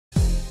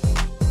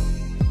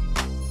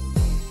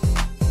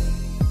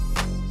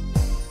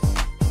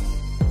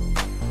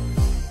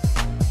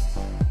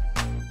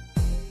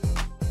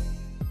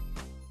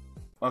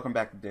Welcome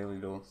back to Daily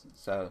Duels.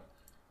 So,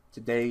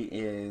 today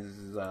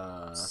is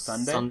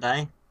Sunday?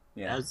 Sunday.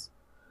 Yeah. Yes.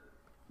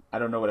 I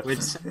don't know what Which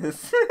episode it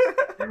is.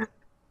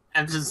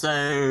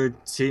 episode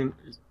two?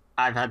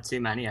 I've had too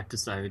many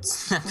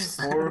episodes.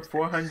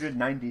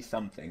 490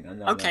 something. I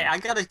know Okay, that. I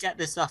gotta get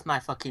this off my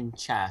fucking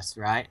chest,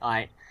 right?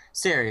 Like,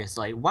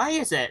 seriously, why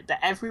is it that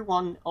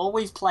everyone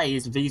always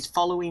plays these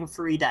following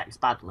three decks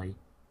badly?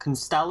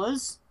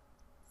 Constellas,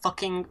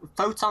 fucking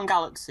Photon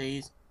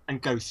Galaxies,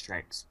 and Ghost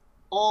Tricks.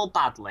 All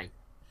badly.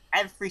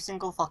 Every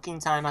single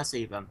fucking time I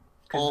see them.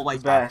 Because it's the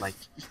Always badly.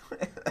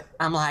 best.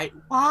 I'm like,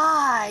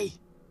 why?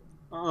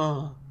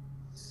 Oh.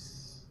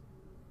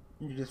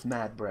 You're just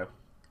mad, bro.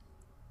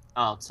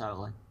 Oh,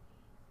 totally.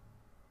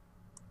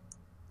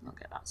 I'll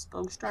get that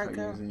Spell So you're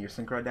Striker. using your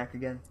Synchro deck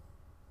again?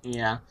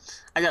 Yeah.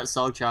 I got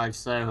Soul Charge,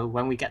 so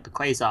when we get the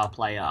Quasar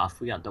play off,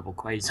 we got double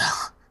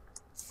Quasar.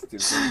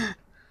 Stupid.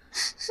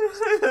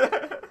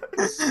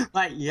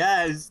 Like,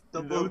 yes,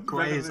 double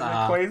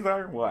Quasar.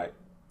 Quasar? What?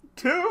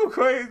 Two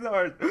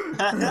Quasars!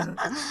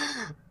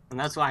 And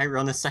that's why I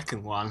run a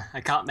second one. I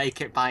can't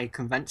make it by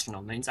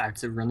conventional means. I have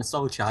to run a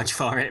Soul Charge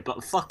for it,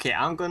 but fuck it,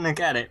 I'm gonna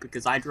get it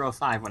because I draw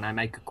 5 when I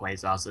make a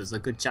Quasar, so there's a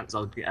good chance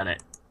I'll get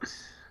it.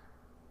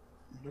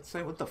 Let's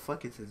say, what the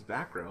fuck is his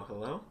back row?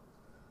 Hello?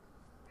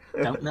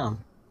 Don't know.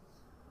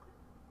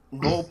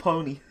 Lol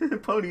Pony.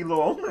 Pony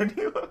lol.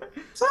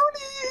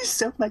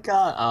 Ponies! Oh my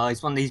god. Oh,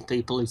 he's one of these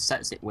people who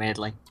sets it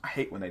weirdly. I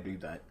hate when they do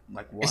that.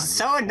 Like, why? It's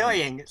so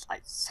annoying. It's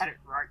like, set it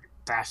right, you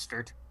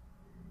bastard.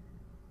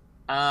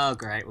 Oh,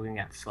 great. We're gonna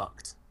get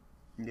fucked.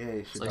 Yeah,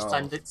 you should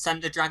So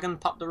send the dragon,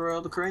 pop the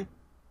royal decree.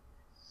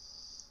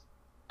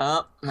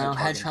 Oh, no,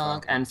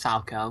 Hedgehog and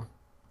Falco.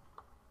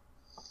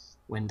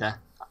 Winder.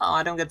 Oh,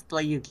 I don't get to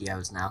play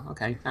Yu-Gi-Ohs now.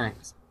 Okay,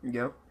 thanks.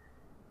 Yep.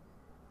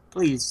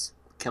 Please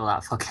kill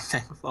that fucking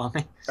thing for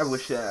me. I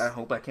wish. I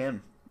hope I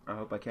can. I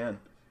hope I can.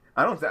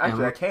 I don't.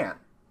 Actually, I can't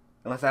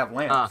unless I have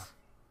Lance.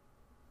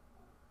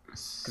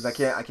 Because I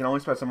can't. I can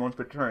only spend someone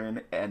per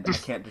turn, and I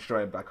can't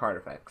destroy it by card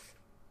effects.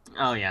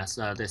 Oh yeah,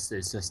 so this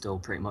is still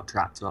pretty much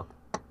wrapped up.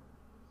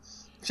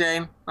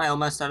 Shame. I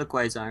almost had a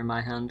Quasar in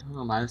my hand.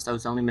 Almost. I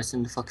was only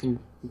missing the fucking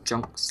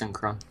junk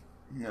synchron.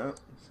 Yep.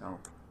 So.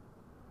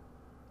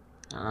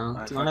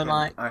 Oh, do you want to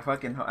like?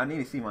 I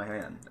need to see my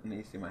hand. I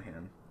need to see my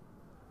hand.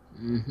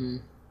 Mm-hmm.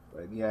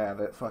 But yeah,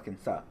 that fucking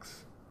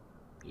sucks.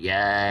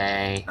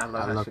 Yay! I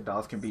love how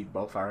Shadalls can beat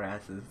both our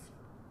asses.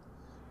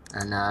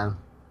 I know.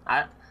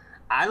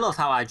 I love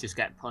how I just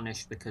get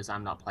punished because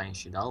I'm not playing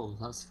Shadalls.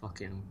 That's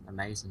fucking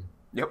amazing.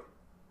 Yep.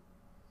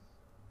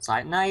 It's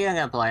like, no, you don't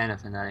gonna play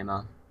anything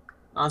anymore.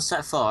 On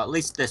set 4, at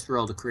least this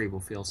Royal Decree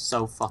will feel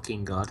so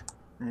fucking good.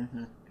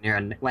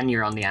 Mm-hmm. When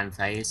you're on the end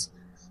phase.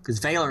 Because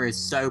Veiler is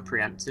so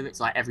preemptive, it's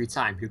like every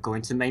time you're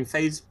going to main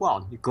phase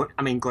 1,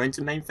 going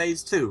to main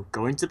phase 2,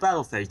 going to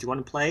battle phase, do you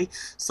want to play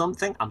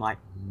something? I'm like,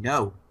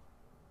 no.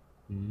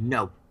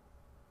 No.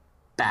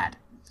 Bad.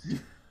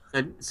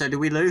 So do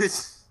we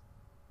lose?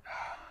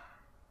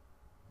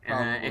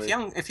 If you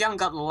haven't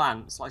got the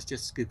Lance, let's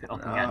just scoop it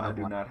up and get another I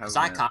do one. not have Because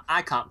Lance.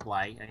 I can't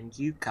play, and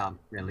you can't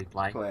really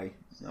play.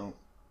 No.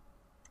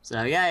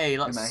 So yay,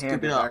 let's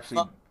scoop it up.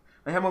 Actually,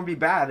 my hand won't be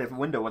bad if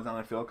Window was on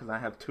the field because I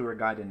have Tour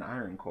Guide and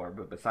Iron Core.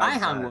 But besides My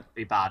hand won't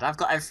be bad. I've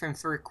got everything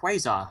for a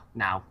Quasar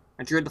now.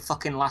 I drew the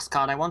fucking last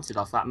card I wanted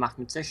off that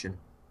mathematician.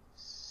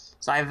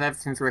 So I have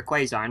everything for a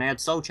Quasar, and I had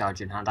Soul Charge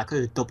in hand. I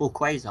could have double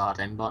Quasar'd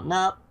him, but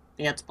no,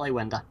 he had to play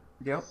Winder.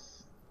 Yep.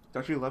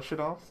 Don't you love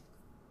Shadalls?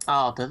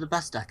 Oh, they're the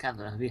best deck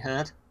ever. Have you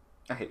heard?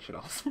 I hate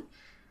Shadalls.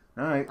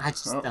 Alright. I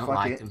just don't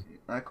like them.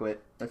 I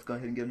quit. Let's go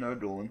ahead and get another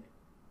dueling.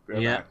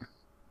 Yeah.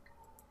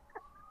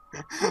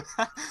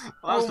 Well,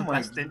 that was the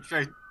best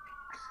intro.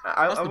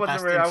 I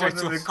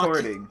wasn't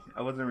recording.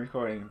 I wasn't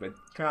recording, but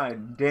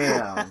god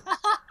damn.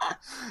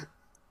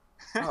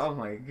 Oh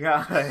my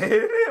god.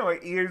 My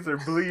ears are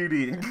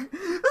bleeding.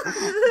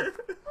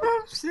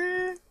 Oh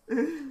shit.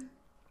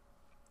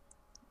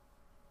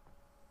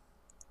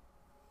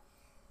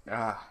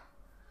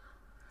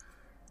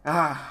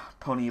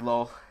 Pony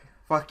lol.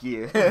 Fuck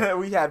you.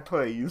 We had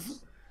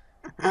plays.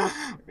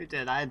 We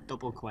did. I had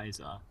double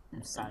Quasar.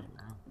 I'm sad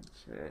now.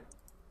 Shit.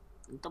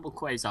 Double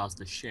Quasar's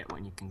the shit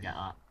when you can get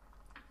that.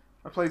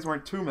 My plays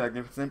weren't too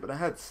magnificent, but I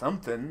had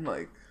something,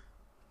 like...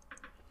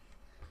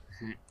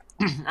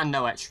 And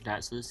no extra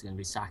decks, so this is going to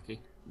be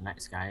Saki. The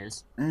next guy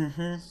is.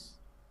 Mm-hmm.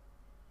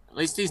 At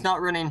least he's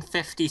not running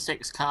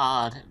 56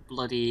 card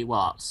bloody,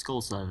 what,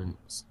 Skull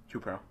Servants. 2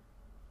 pro.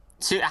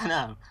 I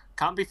know.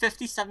 Can't be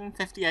 57,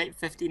 58,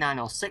 59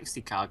 or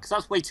 60 card, because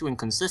that's way too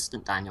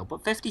inconsistent, Daniel.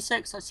 But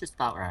 56, that's just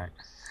about right.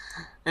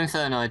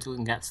 Infernoids, we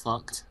can get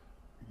fucked.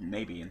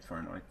 Maybe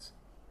Infernoids.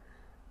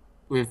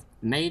 With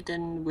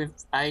Maiden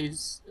with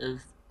Eyes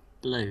of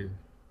Blue.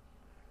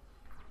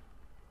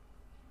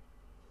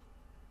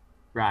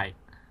 Right.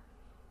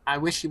 I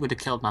wish you would have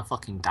killed my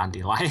fucking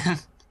Dandelion.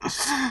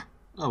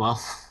 Oh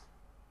well.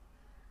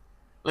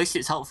 At least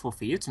it's helpful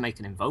for you to make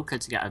an Invoker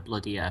to get a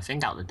bloody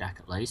thing out of the deck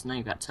at least. And then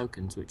you've got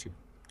tokens which are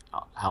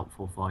not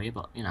helpful for you,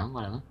 but you know,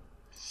 whatever.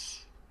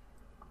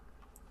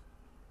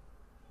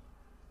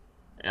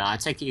 Yeah, I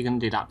take it you're going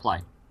to do that play.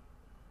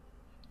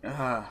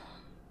 I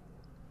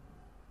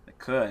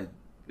could,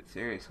 but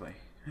seriously.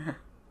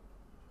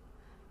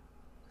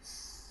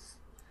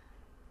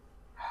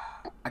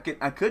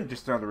 I could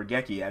just throw the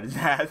Regeki at his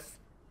ass.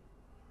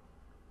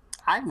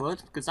 I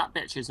would, because that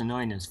bitch is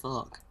annoying as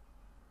fuck.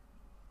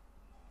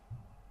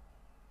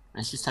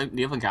 Let's just hope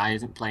the other guy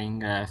isn't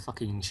playing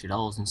fucking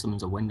Shadows and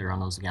summons a Winder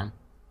on us again.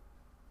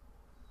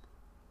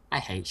 I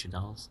hate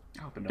Shadows.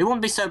 It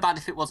wouldn't be so bad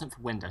if it wasn't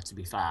for Winder, to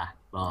be fair.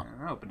 But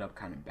I opened up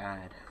kind of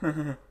bad.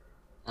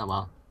 Oh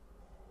well.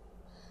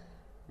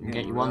 You can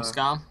get you one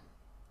Scarm?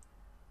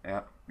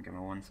 Yeah, get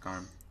my one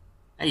Scarm.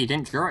 Hey, you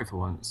didn't draw it for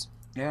once.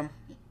 Yeah.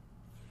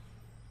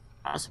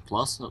 That's a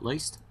plus, at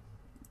least.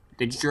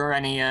 Did you draw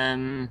any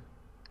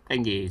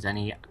thingies,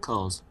 any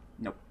cores?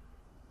 Nope.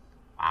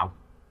 Wow.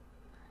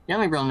 You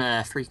only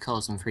run 3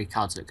 cores and 3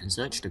 cards that can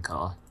search the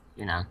core,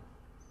 you know.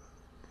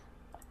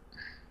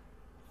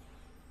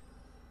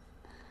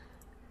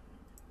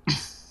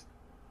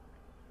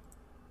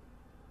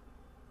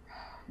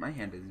 My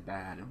hand is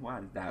bad. Why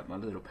is that, my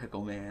little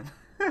pickle man?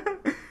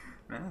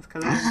 That's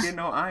because I didn't get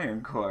no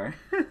iron core.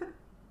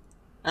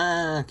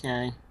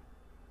 Okay.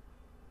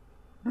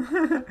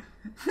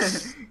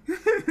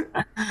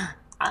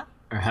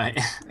 Right.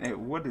 Hey,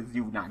 what does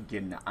you not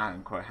getting the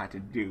iron core have to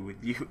do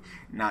with you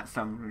not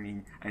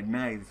summoning a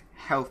nice,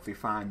 healthy,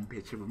 fine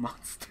bitch of a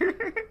monster?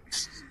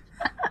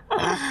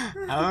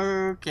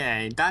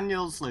 Okay,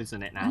 Daniel's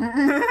losing it now.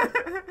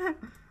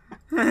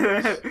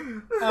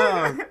 Oh,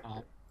 God.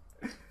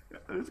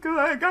 It's because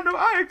I ain't got no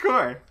iron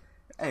core.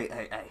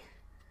 Hey.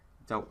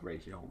 Don't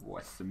raise your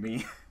voice to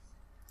me.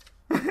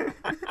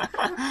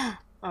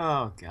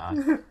 Oh,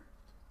 God.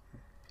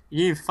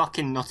 You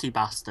fucking nutty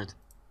bastard.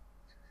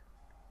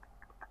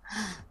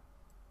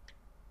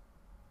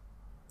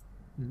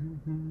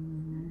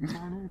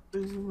 Sonic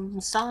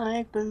boom,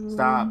 Sonic boom.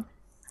 Stop.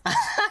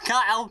 I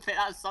can't help it,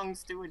 that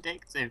song's too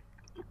addictive.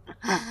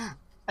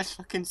 That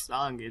fucking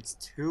song, it's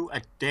too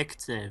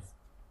addictive.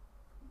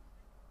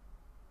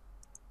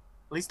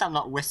 At least I'm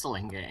not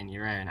whistling it in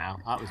your ear now.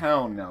 That was...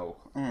 Hell no.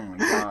 Oh my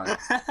god.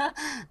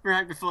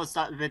 Right before I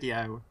start the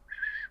video.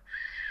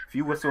 If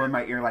you whistle in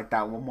my ear like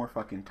that one more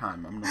fucking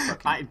time, I'm gonna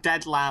fucking... Like,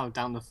 dead loud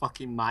down the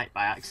fucking mic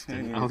by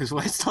accident. I was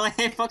whistling,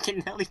 it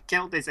fucking nearly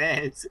killed his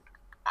ears.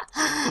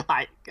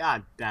 Like,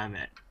 god damn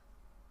it.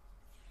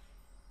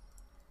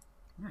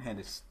 My hand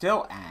is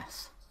still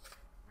ass.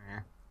 Yeah.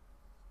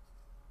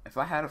 If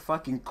I had a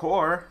fucking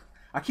core...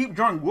 I keep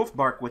drawing wolf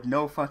bark with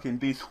no fucking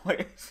beast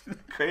waves in the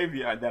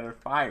graveyard that are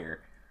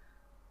fire.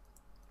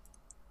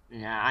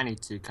 Yeah, I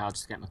need 2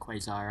 cards to get my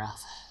Quasar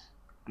off.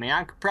 I mean,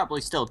 I could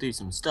probably still do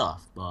some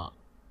stuff, but...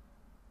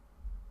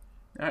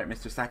 Alright,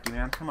 Mr. Saki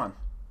man, come on.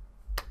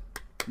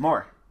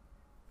 More.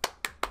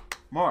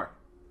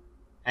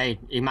 Hey,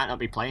 he might not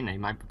be playing it, he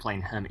might be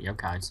playing Hermit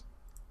Yokais.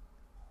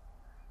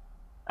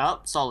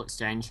 Oh, Soul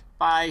Exchange.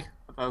 Bye,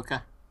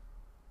 Evoker.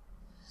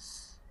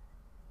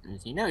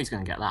 You know he's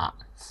gonna get that.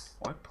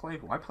 Why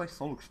play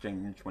Soul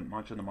Exchange when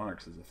March of the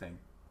Monarchs is a thing?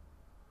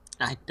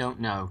 I don't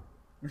know.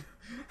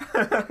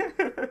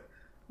 Like,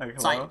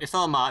 it's like,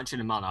 before March of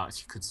the Monarchs,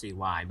 you could see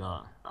why,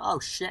 but... Oh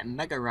shit,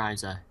 Mega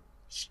Riser.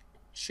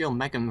 She'll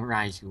Mega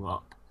Rise you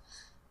up.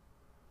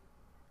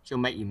 She'll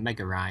make you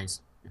Mega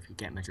Rise, if you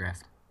get my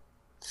drift.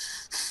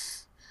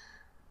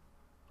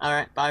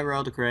 Alright, bye,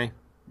 Royal Decree.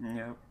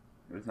 Yep,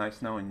 it was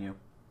nice knowing you.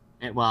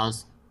 It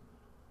was.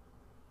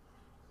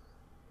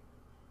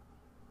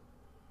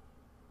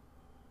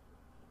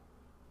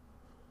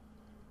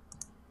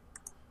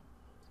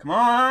 Come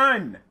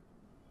on!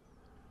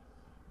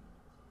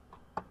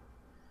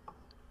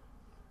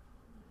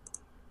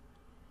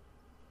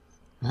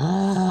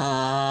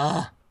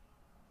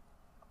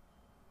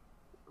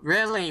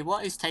 Really?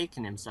 What is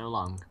taking him so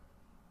long?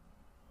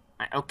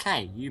 Right,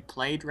 okay, you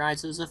played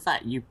Riser's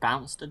Effect. You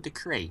bounced a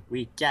Decree.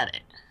 We get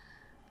it.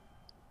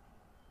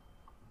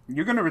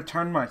 You're gonna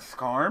return my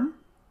Scarm?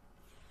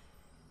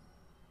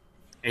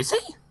 Is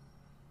he?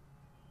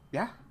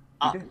 Yeah,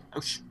 did.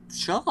 Oh,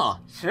 sure.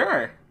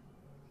 Sure.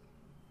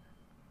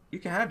 You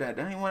can have that.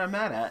 That ain't what I'm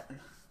mad at.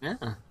 Yeah.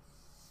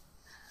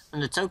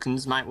 And the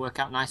tokens might work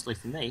out nicely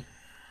for me.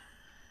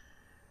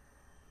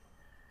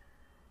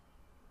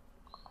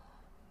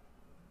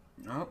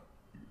 Oh,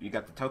 you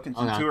got the tokens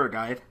and tour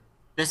guide.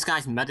 This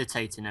guy's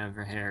meditating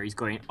over here. He's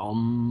going, So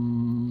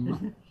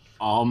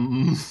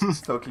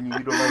can you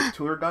utilize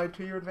tour guide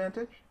to your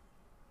advantage?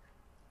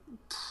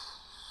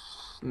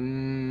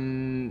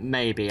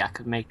 Maybe. I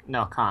could make...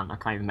 No, I can't. I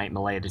can't even make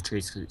Malaya the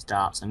trees because it's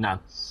dark, so no.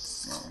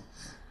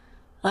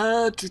 Oh.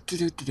 Oh,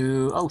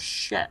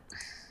 shit.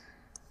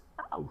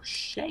 Oh,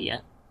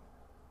 shit.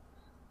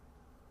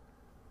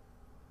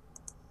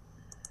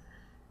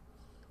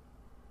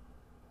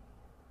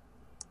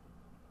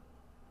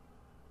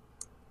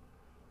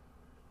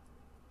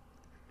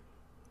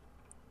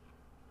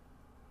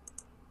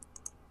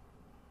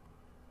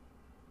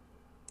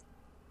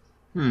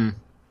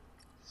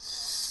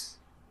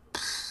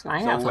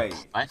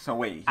 So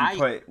wait, he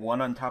put one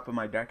on top of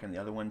my deck and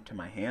the other one to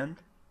my hand?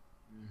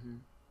 Mm-hmm.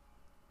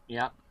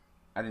 Yep.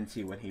 I didn't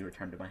see what he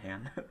returned to my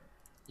hand.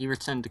 He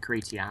returned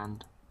Decree to your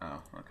hand.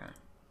 Oh, okay.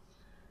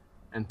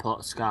 And put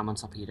a Scram on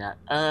top of your deck.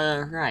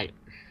 Right.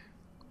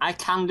 I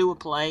can do a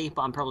play,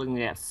 but I'm probably going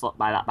to get fucked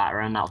by that batter,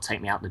 and that'll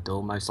take me out the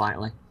duel, most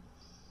likely.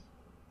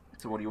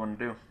 So what do you want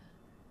to do?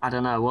 I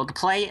don't know. Well, the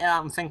play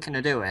I'm thinking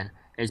of doing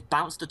is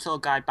bounce the tour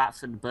guide back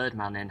for the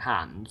Birdman in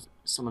hand,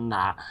 summon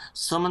that,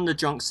 summon the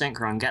Drunk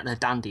Synchron, get the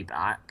Dandy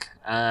back,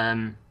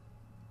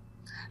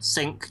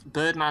 sink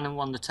Birdman and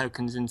one of the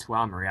tokens into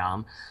Armory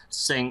Arm,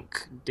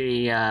 sink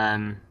the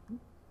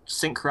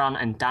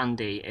Synchron and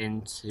Dandy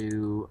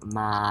into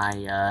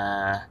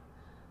my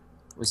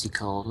what's he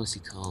called?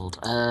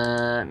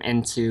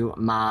 Into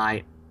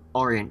my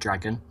Orient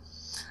Dragon,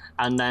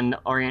 and then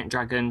Orient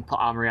Dragon, put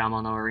Armory Arm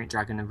on Orient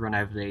Dragon and run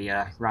over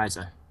the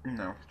Riser.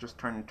 No, just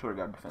turn tour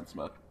guide defense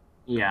mode.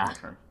 Yeah.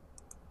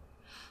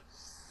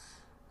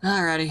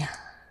 Alrighty.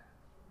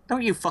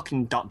 Don't you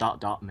fucking ...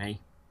 me.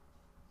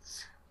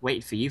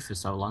 Waited for you for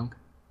so long.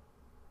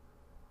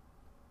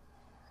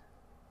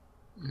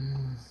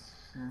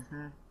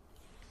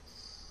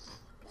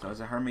 So is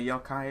it Hermit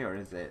Youkai or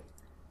is it...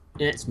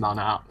 It's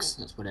Monarchs,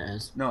 that's what it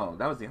is. No,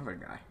 that was the other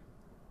guy.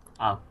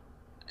 Oh.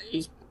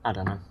 I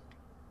don't know.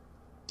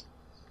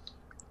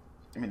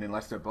 I mean,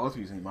 unless they're both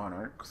using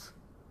Monarchs.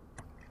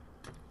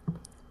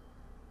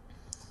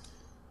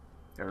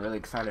 They're really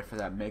excited for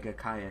that Mega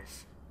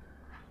Caius.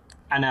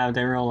 I know,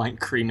 they were all like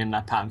creaming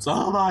their pants.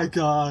 Oh my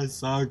god,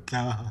 so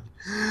good.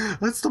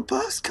 It's the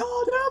best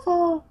card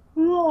ever.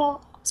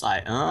 It's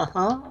like,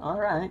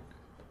 alright.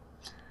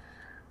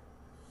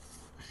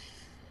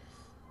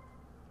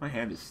 My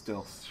hand is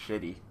still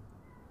shitty.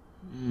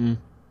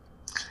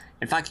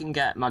 If I can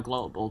get my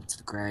Gloat Bulb to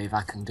the grave,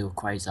 I can do a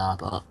Quasar,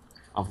 but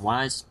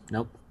otherwise,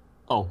 nope.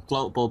 Oh,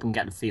 Gloat Bulb and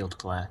get the field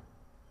clear.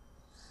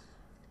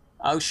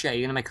 Oh shit,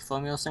 you're gonna make a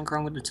Formula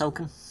Synchron with the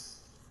token?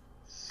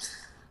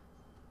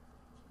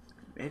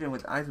 Maiden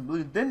with eyes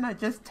blue, didn't I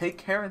just take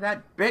care of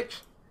that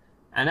bitch?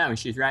 I know, and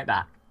she's right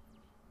back.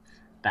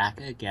 Back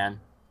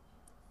again.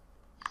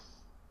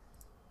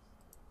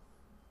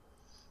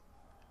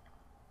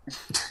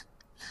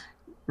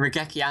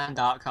 Regeki and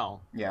Dark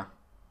Hole? Yeah.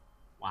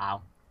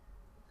 Wow.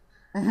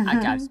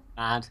 That guy's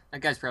mad.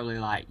 That guy's probably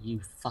like,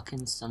 you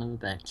fucking son of a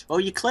bitch.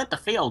 Well, you cleared the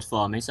field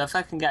for me, so if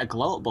I can get a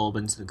Gloat Bulb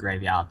into the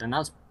graveyard, then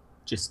that's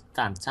just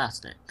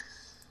fantastic.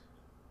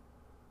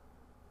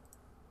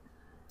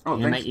 Oh, you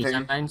gonna make your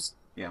Zenmains?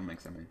 Yeah, I'll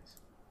make Zenmains.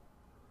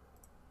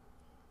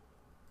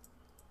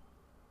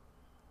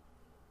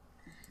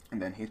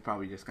 And then he's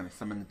probably just gonna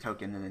summon the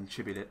token and then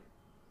tribute it.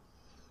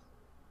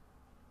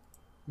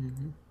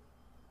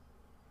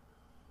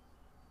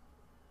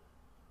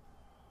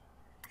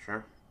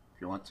 Sure,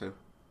 if you want to.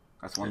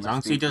 That's one. As long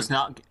as he does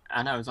not,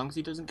 I know. As long as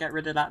he doesn't get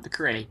rid of that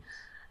decree,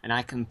 and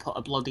I can put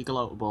a bloody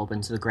Gloat Bulb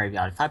into the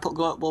graveyard. If I put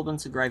Gloat Bulb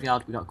into the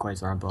graveyard, we got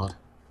Quasar on board.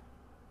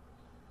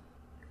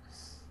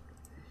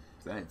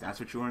 That's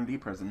what you want to do,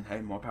 President.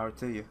 Hey, more power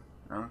to you.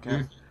 I don't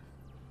care.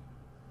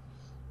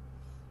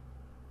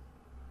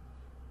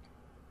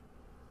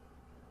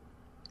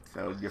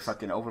 So your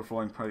fucking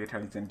overflowing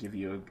prototype is gonna give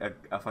you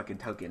a fucking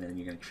token, and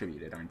you're gonna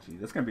tribute it, aren't you?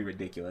 That's gonna be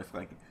ridiculous.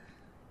 Like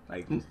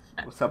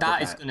what's up That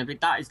with is gonna be.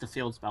 That is the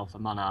field spell for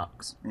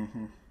Monarchs.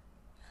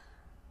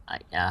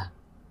 Yeah.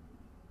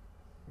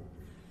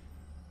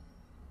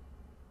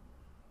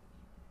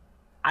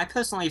 I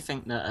personally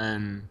think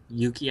that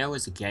Yu-Gi-Oh!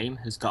 As a game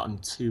has gotten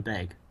too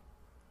big.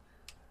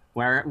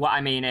 Where what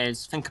I mean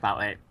is, think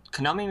about it.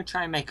 Konami would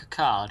try and make a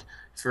card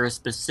for a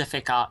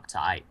specific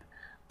archetype,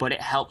 but it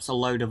helps a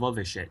load of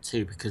other shit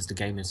too because the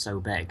game is so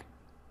big.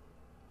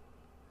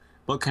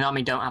 But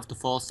Konami don't have the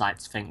foresight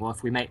to think, well,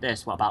 if we make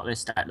this, what about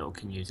this deck that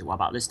can use it? What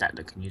about this deck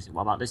that can use it?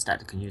 What about this deck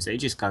that can use it? You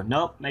just go,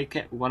 nope, make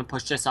it. We want to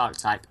push this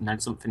archetype, and then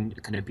something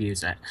can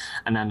abuse it.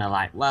 And then they're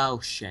like, well,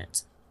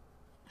 shit.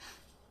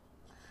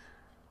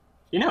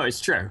 You know,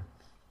 it's true.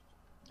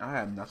 I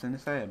have nothing to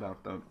say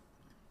about the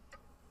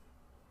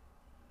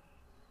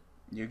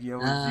Yu-Gi-Oh!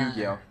 Is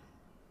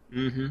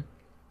Yu-Gi-Oh!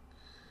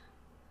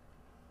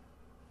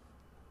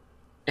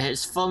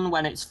 It's fun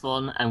when it's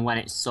fun, and when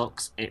it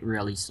sucks, it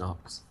really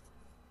sucks.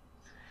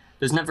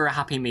 There's never a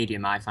happy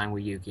medium, I find,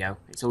 with Yu-Gi-Oh!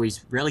 It's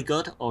always really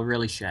good or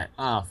really shit.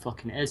 Oh,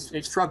 fucking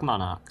it's Frog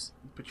Monarchs.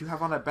 But you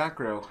have on that back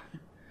row.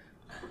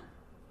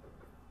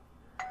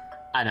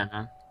 I don't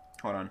know.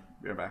 Hold on,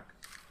 you're back.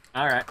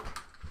 Alright.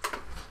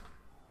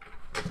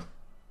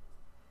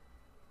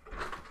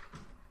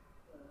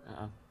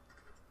 Uh-oh.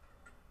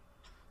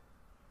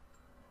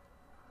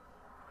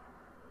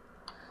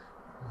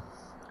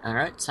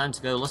 Alright, time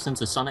to go listen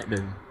to Sonic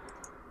Boom.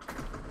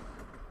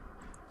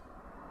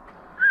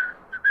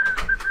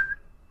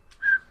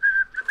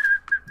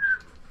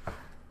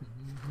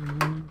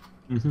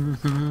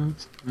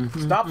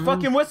 Stop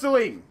fucking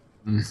whistling!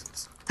 I'm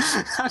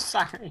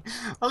sorry.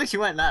 Well, at least you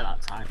went there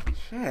that time.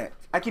 Shit.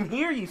 I can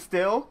hear you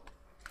still.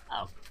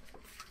 Oh.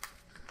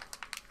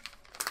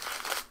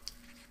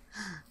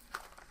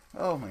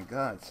 Oh my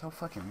god, it's so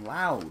fucking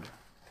loud.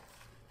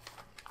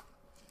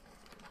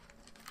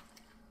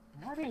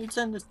 Why don't you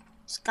turn the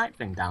Skype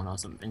thing down or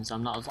something so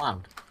I'm not as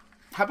loud?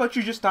 How about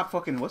you just stop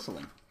fucking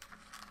whistling?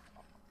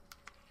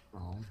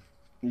 Oh.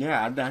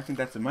 Yeah, I think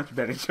that's a much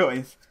better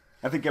choice.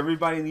 I think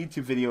everybody in the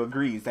YouTube video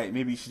agrees that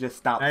maybe you should just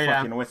stop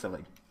fucking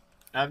whistling.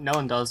 No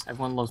one does.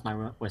 Everyone loves my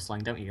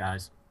whistling, don't you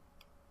guys?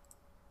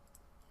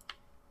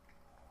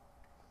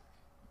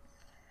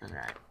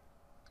 Alright.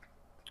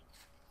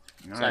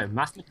 So,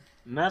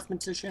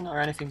 mathematician or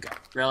anything?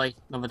 Really?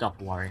 Another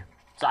Doppel warrior.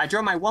 So I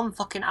draw my one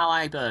fucking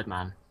ally bird,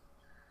 man.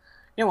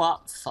 You know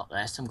what? Fuck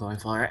this, I'm going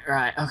for it.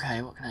 Right,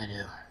 okay, what can I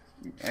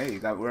do? Hey, you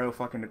got royal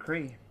fucking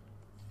decree.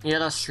 Yeah,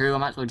 that's true. I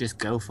might as well just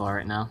go for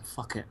it now.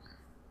 Fuck it.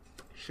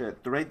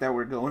 Shit, the rate that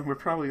we're going, we're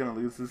probably gonna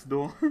lose this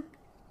duel.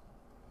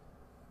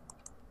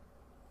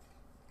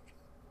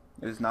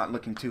 It's not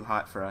looking too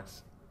hot for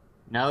us.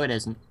 No, it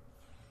isn't.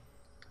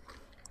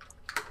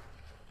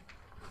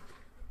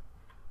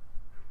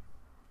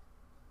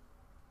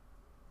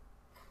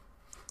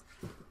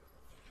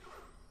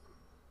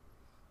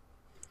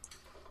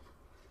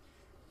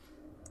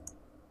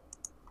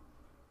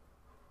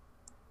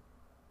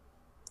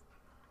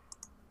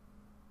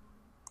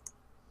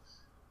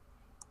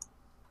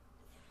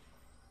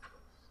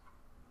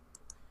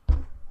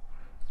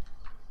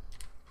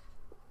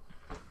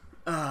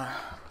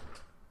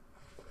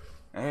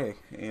 Hey,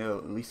 you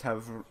at least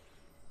have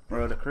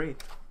royal decree.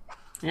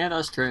 Yeah,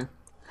 that's true.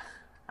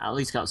 I at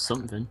least got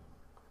something.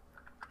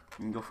 You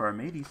can go for our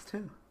mateys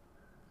too.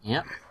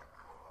 Yep.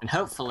 And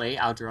hopefully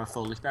I'll draw a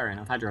Foolish Berry,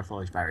 and if I draw a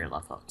Foolish Berry, I'll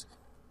have fucked.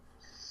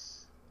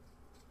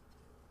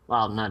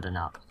 Well, no, they're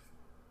not.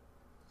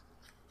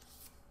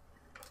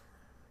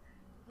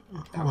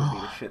 That would be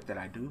the shit that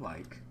I do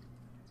like.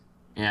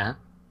 Yeah.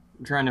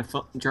 Drawing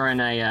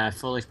a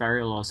Foolish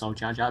Berry or Soul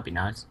Charge, that'd be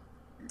nice.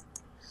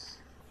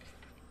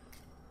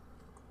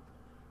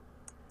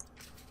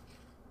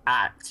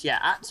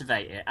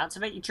 Activate it.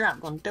 Activate your trap,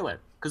 go and do it.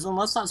 Because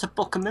unless that's a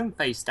Book of Moon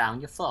face down,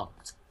 you're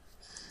fucked.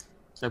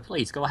 So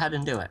please, go ahead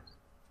and do it.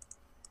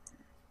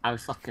 I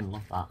would fucking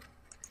love that.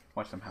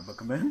 Watch them have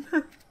Book of Moon.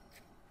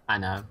 I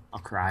know, I'll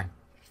cry.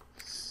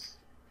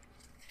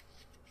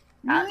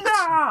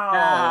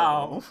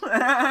 No!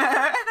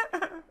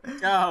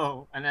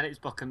 Go! And then it's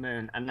Book of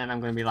Moon, and then I'm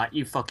going to be like,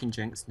 you fucking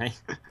jinxed me.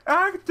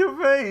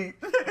 Activate!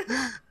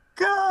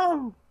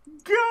 Go!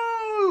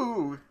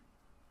 Go!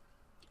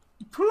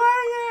 Play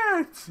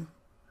it!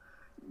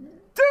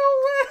 Do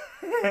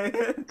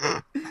it!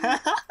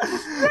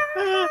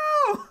 No!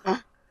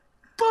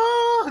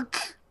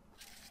 Fuck!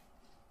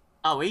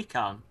 Oh,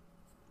 Econ.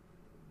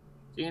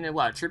 So you know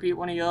what? Tribute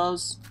one of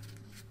yours?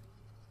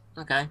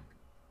 Okay.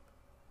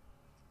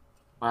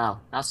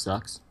 Wow, that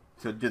sucks.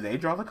 So do they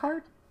draw the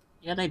card?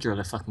 Yeah, they drew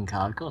the fucking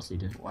card. Of course they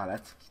do. Wow,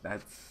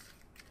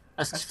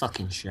 That's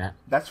fucking shit.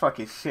 That's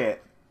fucking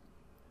shit.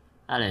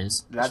 That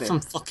is. That's some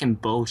fucking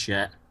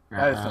bullshit.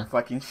 Right that is some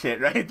fucking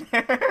shit right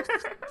there.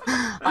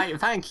 Right,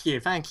 thank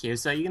you.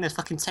 So you're gonna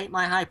fucking take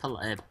my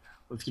hyperlib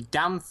with your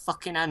damn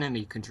fucking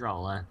enemy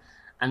controller,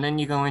 and then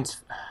you're going to...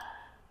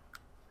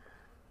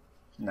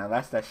 Now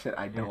that's that shit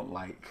I don't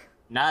like.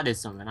 That is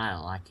something I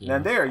don't like. Now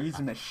they are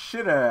using the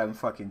shit out of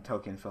fucking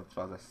token filters,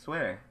 I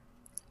swear.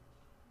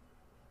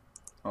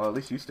 Well, at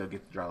least you still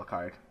get to draw a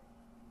card.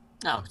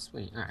 Oh,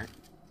 sweet, alright.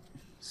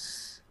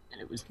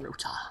 And it was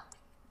Rota.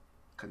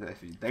 Because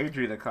if they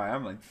drew the card,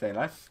 I'm like, say,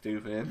 that's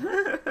stupid.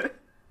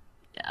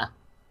 Yeah.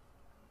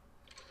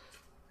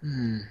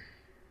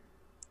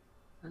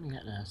 Let me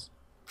get this.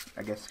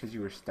 I guess because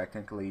you were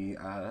technically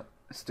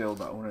still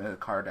the owner of the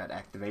card at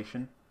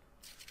activation.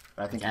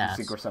 But I think if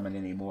you synchro summon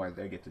anymore,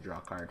 they get to draw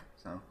a card,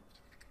 so.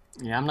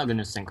 Yeah, I'm not going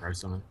to synchro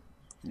summon.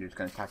 You're just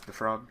going to attack the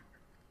frog?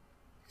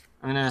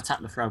 I'm going to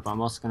attack the frog, but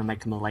I'm also going to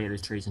make him lay the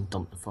trees and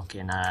dump the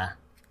fucking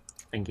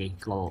thingy,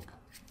 glow up.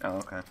 Oh,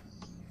 okay.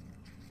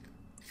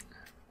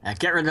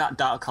 Get rid of that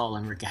Dark Hole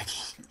and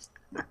Regeki.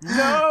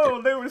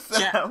 No, they were so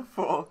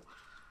helpful.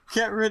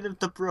 Get rid of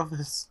the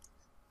brothers.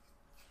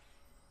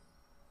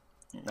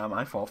 Not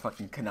my fault,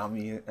 fucking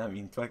Konami. I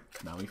mean,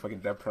 Konami fucking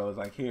Dev Pro is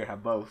like, here,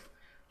 have both.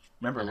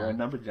 Remember, we're a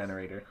number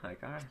generator.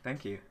 Like, alright,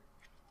 thank you.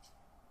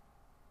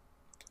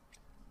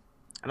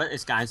 I bet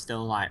this guy's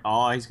still like,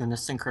 oh, he's going to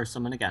synchro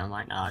summon again. I'm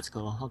like, no, it's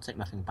cool. I'll take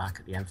my thing back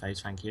at the end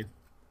phase, thank you.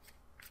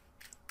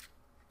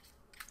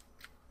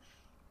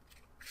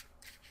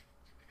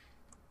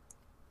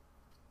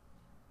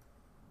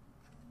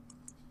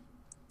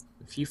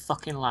 If you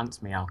fucking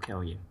lance me, I'll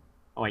kill you.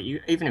 Oh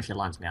wait, even if you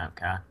lance me, I don't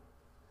care.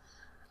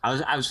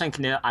 I was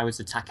thinking that I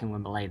was attacking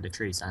when belayed the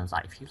trees, and I was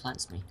like, if you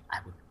lance me, I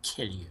would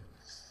kill you.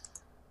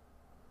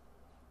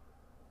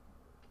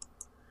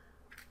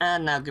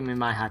 And now give me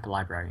my Hyper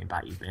Librarian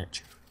back, you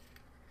bitch.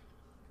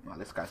 Well,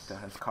 this guy still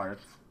has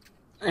cards.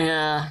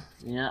 Yeah,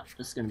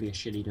 this is gonna be a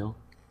shitty duel.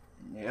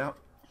 Yep.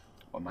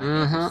 Well, my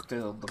hand is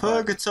still the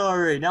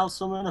Purgatory! Now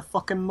summon a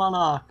fucking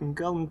monarch and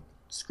go and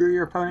screw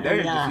your opponent in the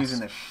ass. They're just using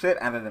the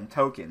shit out of them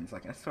tokens,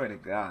 like, I swear to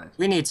God.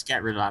 We need to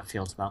get rid of that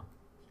field spell.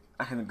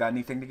 I haven't got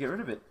anything to get rid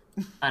of it.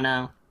 I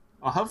know.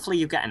 Well, hopefully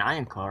you get an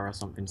Iron Core or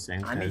something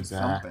soon. I need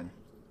something.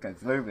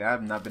 Because literally, I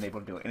have not been able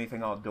to do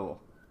anything all duel.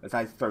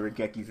 Besides throw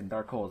Regekis and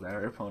Dark Holes at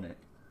our opponent.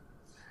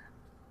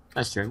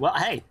 That's true. Well,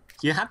 hey,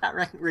 You had that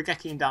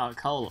Regeki and Dark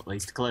Hole at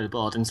least to clear the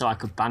board, and so I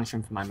could banish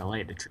him from my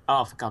melee.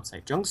 Oh, for God's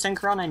sake. Junk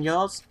Synchron and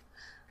yours?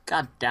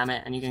 God damn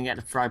it, and you're going to get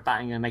the frog back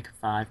and you're going to make a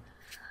 5.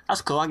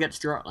 That's cool, I get to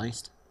draw at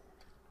least.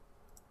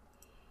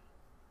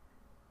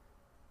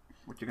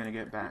 What you going to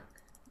get back?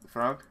 The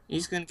frog?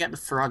 He's going to get the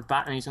frog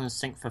back and he's going to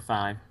sink for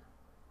 5.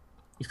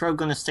 He's probably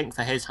going to sink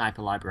for his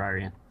Hyper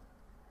Librarian.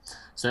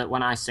 So that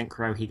when I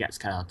synchro, he gets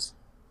cards.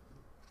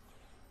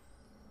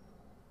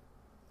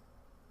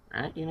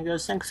 Alright, you going to go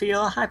sync for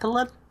your Hyper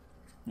Lib?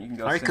 You can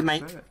go or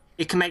sync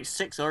he can make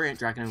 6 Orient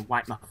Dragon and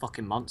wipe my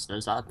fucking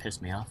monsters. That'd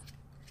piss me off.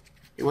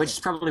 Which is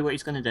probably what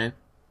he's going to do.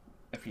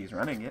 If he's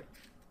running it.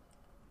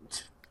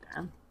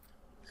 Damn.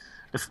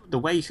 The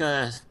way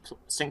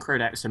Synchro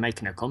decks are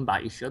making a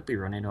comeback, you should be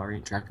running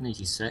Orient Dragon as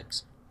your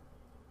 6.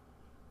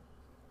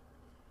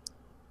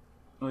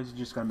 Or is he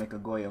just going to make a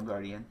Goyo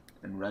Guardian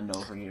and run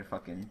over your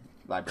fucking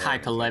library?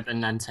 Hyper Lib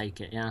and then take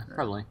it, yeah,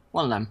 probably.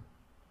 One of them.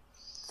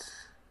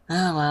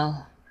 Oh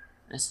well,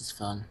 this is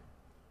fun.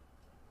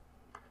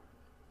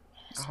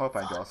 I hope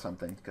I draw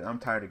something, because I'm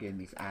tired of getting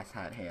these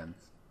asshat hands.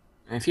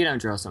 And if you don't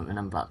draw something,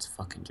 I'm about to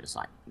fucking just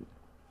like...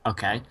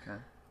 Okay.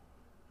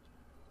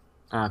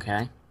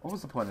 Okay. What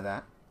was the point of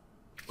that?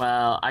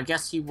 Well, I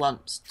guess he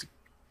wants to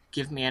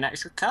give me an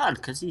extra card,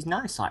 because he's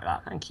nice like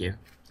that, thank you.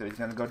 So he's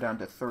going to go down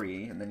to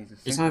 3, and then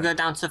he's going to go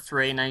down to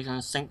 3, and then he's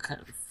going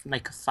to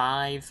make a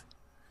 5.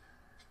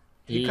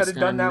 He could have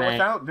done that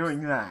without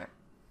doing that.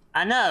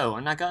 I know,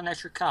 and I got an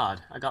extra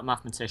card. I got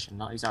Mathematician,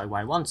 not exactly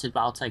what I wanted,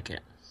 but I'll take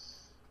it.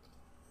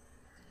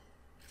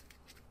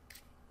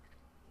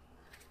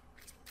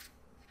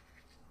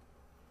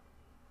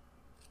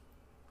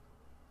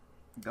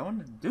 Going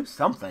to do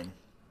something.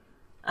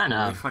 I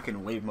know.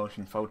 Fucking wave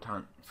motion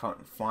phonon,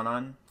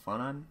 yeah,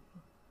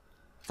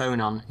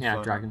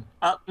 Phonon. Dragon.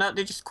 Oh, no,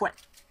 they just quit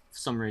for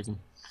some reason.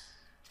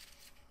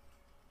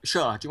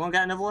 Sure, do you want to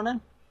get another one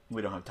in?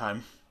 We don't have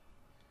time.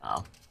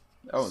 Oh.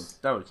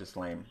 That was just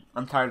lame.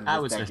 I'm tired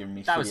of this deck giving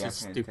me shitty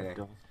ass hands today.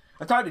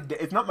 I'm tired of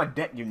it's not my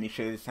deck giving me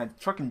shitty ass hands,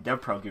 it's fucking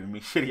DevPro giving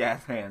me shitty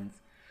ass hands.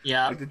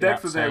 Yeah. Like the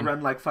decks where they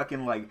run like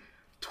fucking like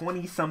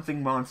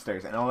 20-something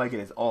monsters, and all I get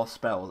is all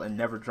spells and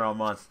never draw a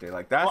monster.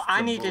 Like that's. Well,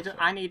 I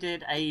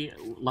needed a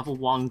level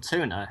 1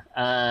 tuner.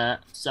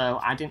 So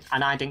I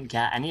didn't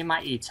get any of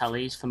my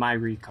E-tellies for my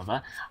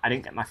recover. I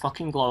didn't get my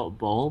fucking glow up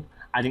bulb.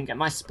 I didn't get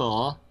my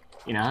spore.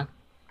 You know.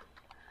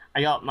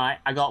 I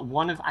got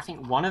one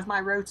of my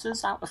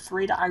rotors out of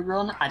 3 that I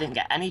run. I didn't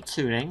get any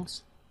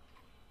tunings.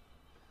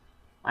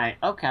 Like,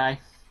 okay,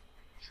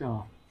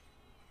 sure.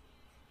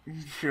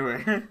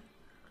 Sure.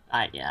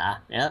 Yeah.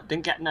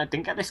 Didn't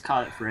get this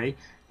card at 3.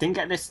 Didn't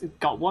get this.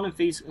 Got one of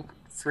these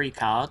 3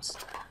 cards,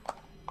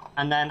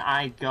 and then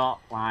I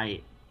got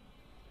like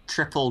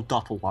triple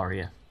Doppel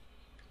Warrior.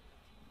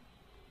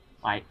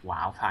 Like,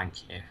 wow,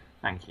 thank you.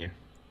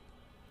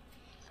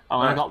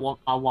 Oh, and I got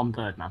one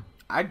Birdman.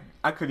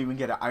 I couldn't even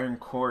get an Iron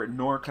Core,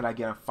 nor could I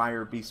get a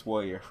Fire Beast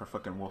Warrior for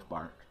fucking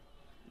Wolfbark.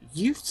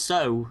 You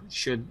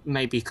should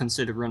maybe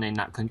consider running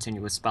that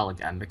continuous spell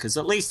again, because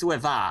at least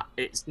with that,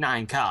 it's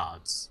 9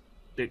 cards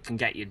that can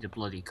get you the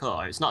bloody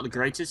core. It's not the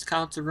greatest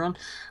card to run,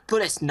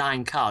 but it's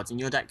 9 cards, and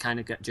your deck kind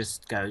of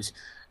just goes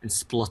and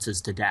splutters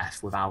to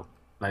death without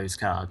those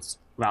cards,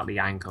 without the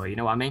Iron Core, you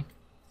know what I mean?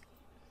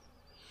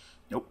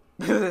 Nope.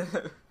 I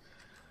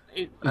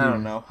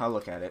don't know. I'll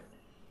look at it.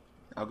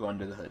 I'll go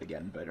under the hood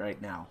again, but right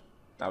now,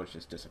 that was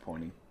just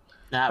disappointing.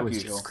 That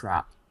was just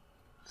crap.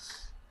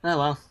 Oh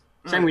well.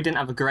 Shame we didn't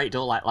have a great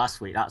duel like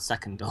last week, that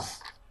second duel.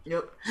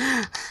 Yep.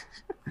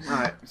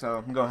 Alright, so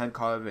I'm going to go ahead and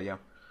call it a video.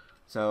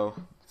 So,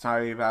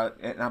 sorry about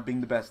it not being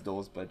the best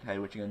duels, but hey,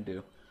 what you going to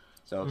do?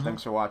 So,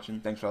 thanks for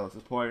watching, thanks for all the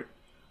support.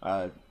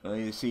 I'll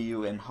either see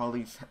you in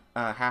Holly's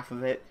half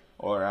of it,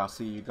 or I'll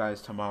see you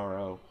guys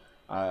tomorrow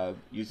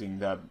using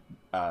the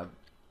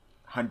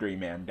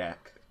Hunderyman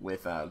deck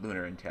with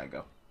Lunar and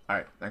Tiago.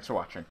 Alright, thanks for watching.